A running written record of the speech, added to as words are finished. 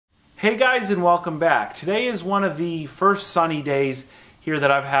Hey guys, and welcome back. Today is one of the first sunny days here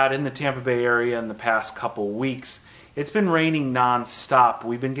that I've had in the Tampa Bay area in the past couple weeks. It's been raining non-stop.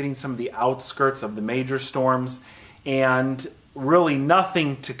 We've been getting some of the outskirts of the major storms and really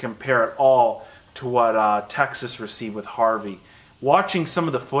nothing to compare at all to what Texas received with Harvey. Watching some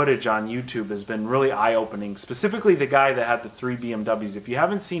of the footage on YouTube has been really eye-opening, specifically the guy that had the 3 BMWs. If you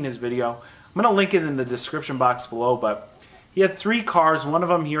haven't seen his video, I'm going to link it in the description box below, but he had 3 cars. One of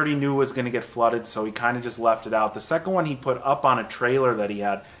them he already knew was going to get flooded, so he kind of just left it out. The second one he put up on a trailer that he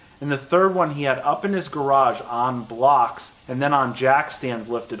had. And the third one he had up in his garage on blocks and then on jack stands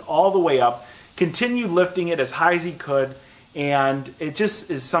lifted all the way up. Continued lifting it as high as he could, and it just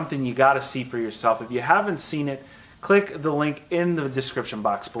is something you got to see for yourself. If you haven't seen it, click the link in the description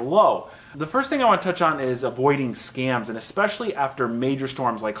box below. The first thing I want to touch on is avoiding scams, and especially after major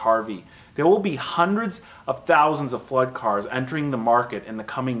storms like Harvey. There will be hundreds of thousands of flood cars entering the market in the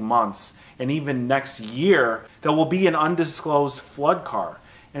coming months and even next year that will be an undisclosed flood car.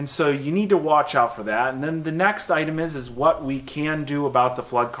 And so you need to watch out for that. And then the next item is what we can do about the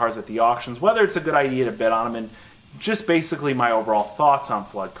flood cars at the auctions, whether it's a good idea to bid on them, and just basically my overall thoughts on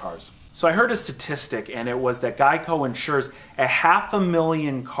flood cars. So I heard a statistic, and it was that Geico insures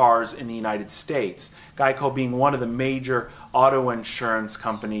 500,000 cars in the United States. Geico being one of the major auto insurance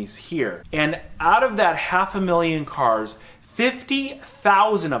companies here. And out of that 500,000 cars,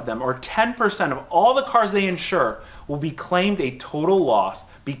 50,000 of them, or 10% of all the cars they insure, will be claimed a total loss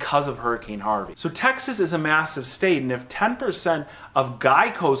because of Hurricane Harvey. So Texas is a massive state, and if 10% of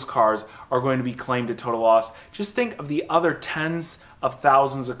Geico's cars are going to be claimed a total loss, just think of the other tens of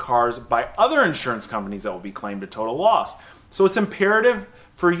thousands of cars by other insurance companies that will be claimed a total loss. So it's imperative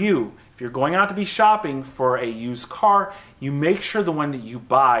for you, if you're going out to be shopping for a used car, you make sure the one that you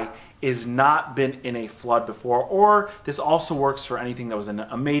buy is not been in a flood before, or this also works for anything that was in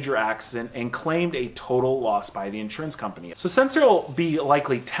a major accident and claimed a total loss by the insurance company. So since there will be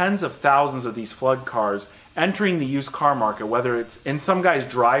likely tens of thousands of these flood cars entering the used car market, whether it's in some guy's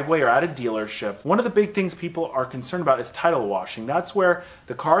driveway or at a dealership, one of the big things people are concerned about is title washing. That's where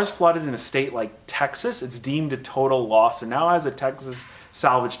the car is flooded in a state like Texas, it's deemed a total loss and now has a Texas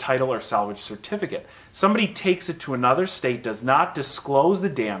salvage title or salvage certificate. Somebody takes it to another state, does not disclose the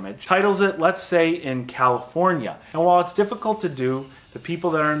damage, titles it, let's say, in California. And while it's difficult to do, the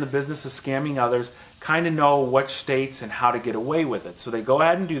people that are in the business of scamming others kind of know which states and how to get away with it. So they go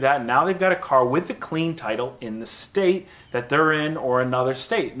ahead and do that, and now they've got a car with the clean title in the state that they're in or another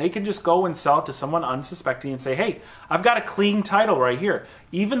state. And they can just go and sell it to someone unsuspecting and say, hey, I've got a clean title right here.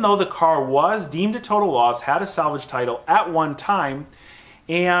 Even though the car was deemed a total loss, had a salvage title at one time,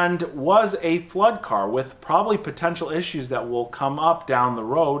 and was a flood car with probably potential issues that will come up down the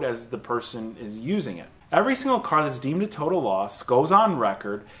road as the person is using it. Every single car that's deemed a total loss goes on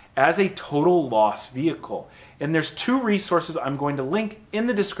record as a total loss vehicle. And there's 2 resources I'm going to link in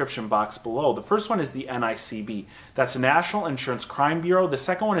the description box below. The first one is the NICB. That's the National Insurance Crime Bureau. The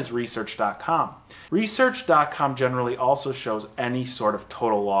second one is research.com. Research.com generally also shows any sort of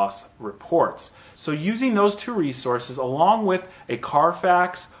total loss reports. So using those 2 resources along with a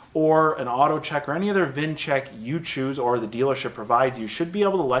Carfax or an auto check or any other VIN check you choose or the dealership provides you should be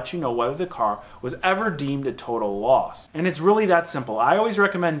able to let you know whether the car was ever deemed a total loss. And it's really that simple. I always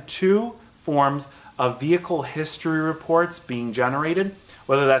recommend 2 forms of vehicle history reports being generated,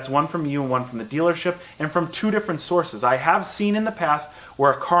 whether that's one from you and one from the dealership, and from 2 different sources. I have seen in the past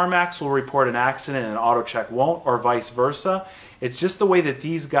where a CarMax will report an accident and an auto check won't, or vice versa. It's just the way that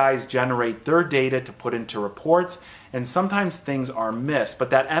these guys generate their data to put into reports, and sometimes things are missed.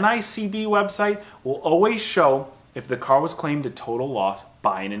 But that NICB website will always show if the car was claimed a total loss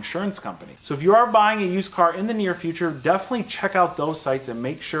by an insurance company. So if you are buying a used car in the near future, definitely check out those sites and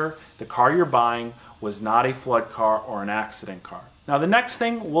make sure the car you're buying was not a flood car or an accident car. Now the next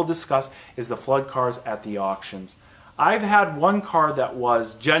thing we'll discuss is the flood cars at the auctions. I've had one car that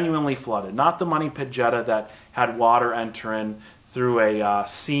was genuinely flooded, not the Money Pit Jetta that had water enter in through a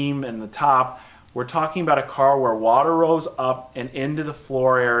seam in the top. We're talking about a car where water rose up and into the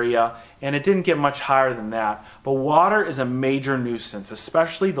floor area, and it didn't get much higher than that. But water is a major nuisance,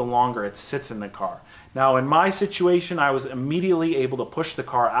 especially the longer it sits in the car. Now in my situation, I was immediately able to push the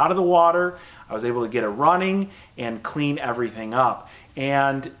car out of the water. I was able to get it running and clean everything up.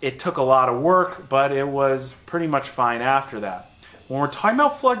 And it took a lot of work, but it was pretty much fine after that. When we're talking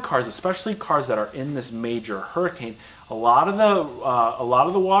about flood cars, especially cars that are in this major hurricane, a lot of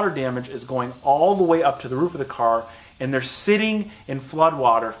the water damage is going all the way up to the roof of the car, and they're sitting in flood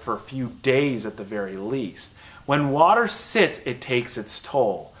water for a few days at the very least. When water sits, it takes its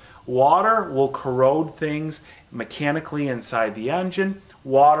toll. Water will corrode things mechanically inside the engine,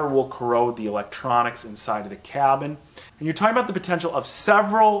 water will corrode the electronics inside of the cabin. And you're talking about the potential of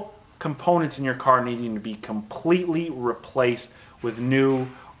several components in your car needing to be completely replaced with new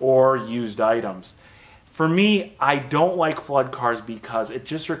or used items. For me, I don't like flood cars because it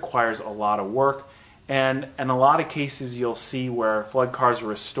just requires a lot of work, and in a lot of cases you'll see where flood cars are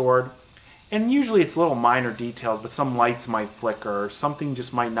restored, and usually it's little minor details, but some lights might flicker or something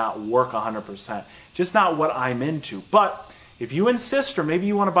just might not work 100%. Just not what I'm into. But if you insist, or maybe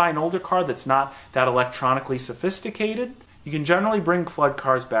you want to buy an older car that's not that electronically sophisticated, you can generally bring flood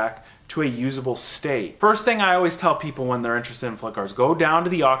cars back to a usable state. First thing I always tell people when they're interested in flood cars, go down to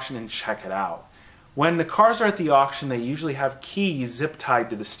the auction and check it out. When the cars are at the auction, they usually have keys zip tied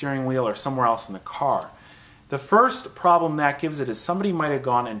to the steering wheel or somewhere else in the car. The first problem that gives it is somebody might have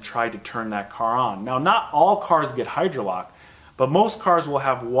gone and tried to turn that car on. Now, not all cars get hydrolock, but most cars will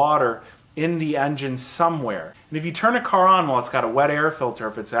have water in the engine somewhere. And if you turn a car on while it's got a wet air filter,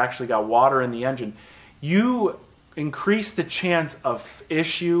 if it's actually got water in the engine, you increase the chance of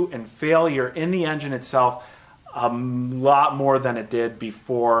issue and failure in the engine itself a lot more than it did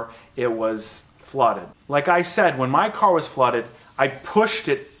before it was flooded. Like I said, when my car was flooded, I pushed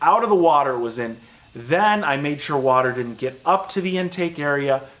it out of the water it was in. Then I made sure water didn't get up to the intake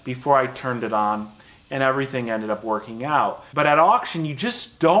area before I turned it on, and everything ended up working out. But at auction, you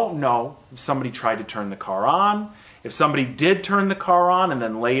just don't know if somebody tried to turn the car on, if somebody did turn the car on and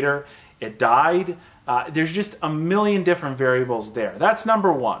then later it died. There's just a million different variables there. That's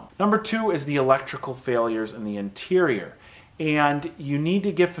number one. Number two is the electrical failures in the interior. And you need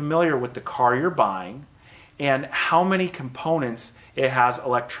to get familiar with the car you're buying and how many components it has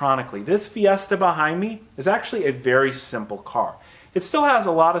electronically. This Fiesta behind me is actually a very simple car. It still has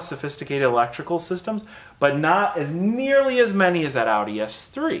a lot of sophisticated electrical systems, but not as nearly as many as that Audi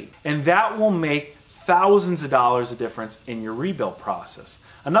S3. And that will make thousands of dollars of difference in your rebuild process.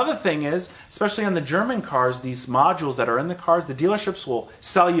 Another thing is, especially on the German cars, these modules that are in the cars, the dealerships will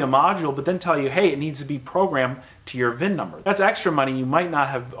sell you a module, but then tell you, hey, it needs to be programmed to your VIN number. That's extra money you might not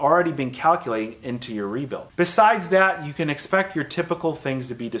have already been calculating into your rebuild. Besides that, you can expect your typical things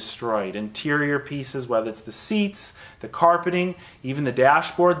to be destroyed. Interior pieces, whether it's the seats, the carpeting, even the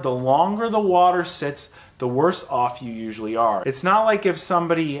dashboard, the longer the water sits, the worse off you usually are. It's not like if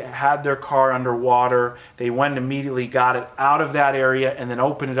somebody had their car underwater, they went and immediately got it out of that area and then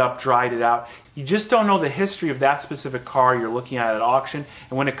opened it up, dried it out. You just don't know the history of that specific car you're looking at auction.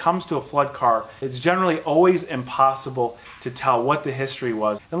 And when it comes to a flood car, it's generally always impossible to tell what the history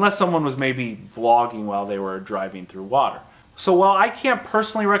was, unless someone was maybe vlogging while they were driving through water. So while I can't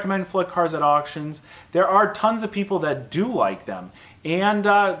personally recommend flood cars at auctions, there are tons of people that do like them. And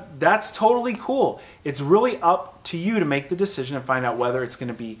that's totally cool. It's really up to you to make the decision and find out whether it's going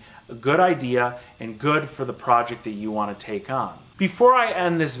to be a good idea and good for the project that you want to take on. Before I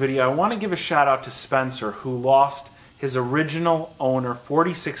end this video, I want to give a shout out to Spencer, who lost his original owner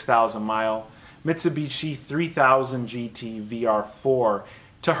 46,000 mile Mitsubishi 3000 GT VR4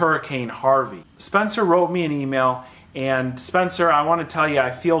 to Hurricane Harvey. Spencer wrote me an email, and Spencer, I want to tell you I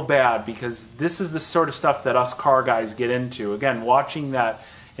feel bad because this is the sort of stuff that us car guys get into. Again, watching that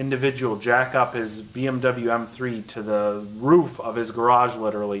individual jack up his BMW M3 to the roof of his garage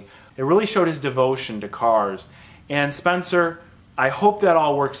literally, it really showed his devotion to cars. And Spencer, I hope that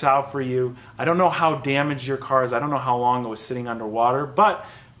all works out for you. I don't know how damaged your car is. I don't know how long it was sitting underwater, but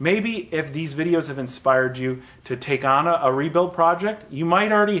maybe if these videos have inspired you to take on a rebuild project, you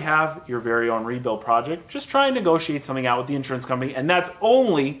might already have your very own rebuild project. Just try and negotiate something out with the insurance company, and that's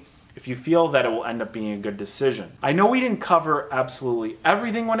only if you feel that it will end up being a good decision. I know we didn't cover absolutely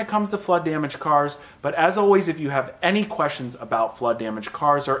everything when it comes to flood damaged cars, but as always, if you have any questions about flood damaged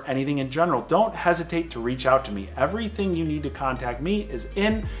cars or anything in general, don't hesitate to reach out to me. Everything you need to contact me is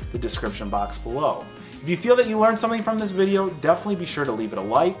in the description box below. If you feel that you learned something from this video, definitely be sure to leave it a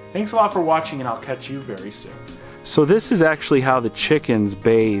like. Thanks a lot for watching, and I'll catch you very soon. So this is actually how the chickens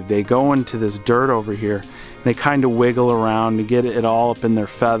bathe. They go into this dirt over here, and they kind of wiggle around to get it all up in their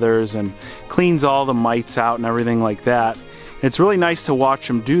feathers and cleans all the mites out and everything like that. And it's really nice to watch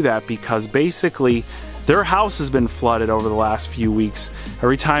them do that because basically their house has been flooded over the last few weeks.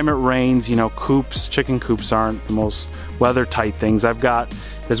 Every time it rains, you know, coops, chicken coops aren't the most weather-tight things. I've got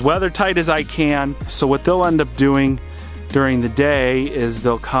as weather-tight as I can. So what they'll end up doing during the day is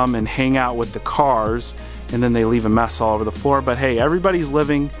they'll come and hang out with the cars, and then they leave a mess all over the floor. But hey, everybody's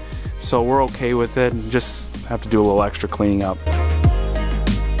living, so we're okay with it, and just have to do a little extra cleaning up.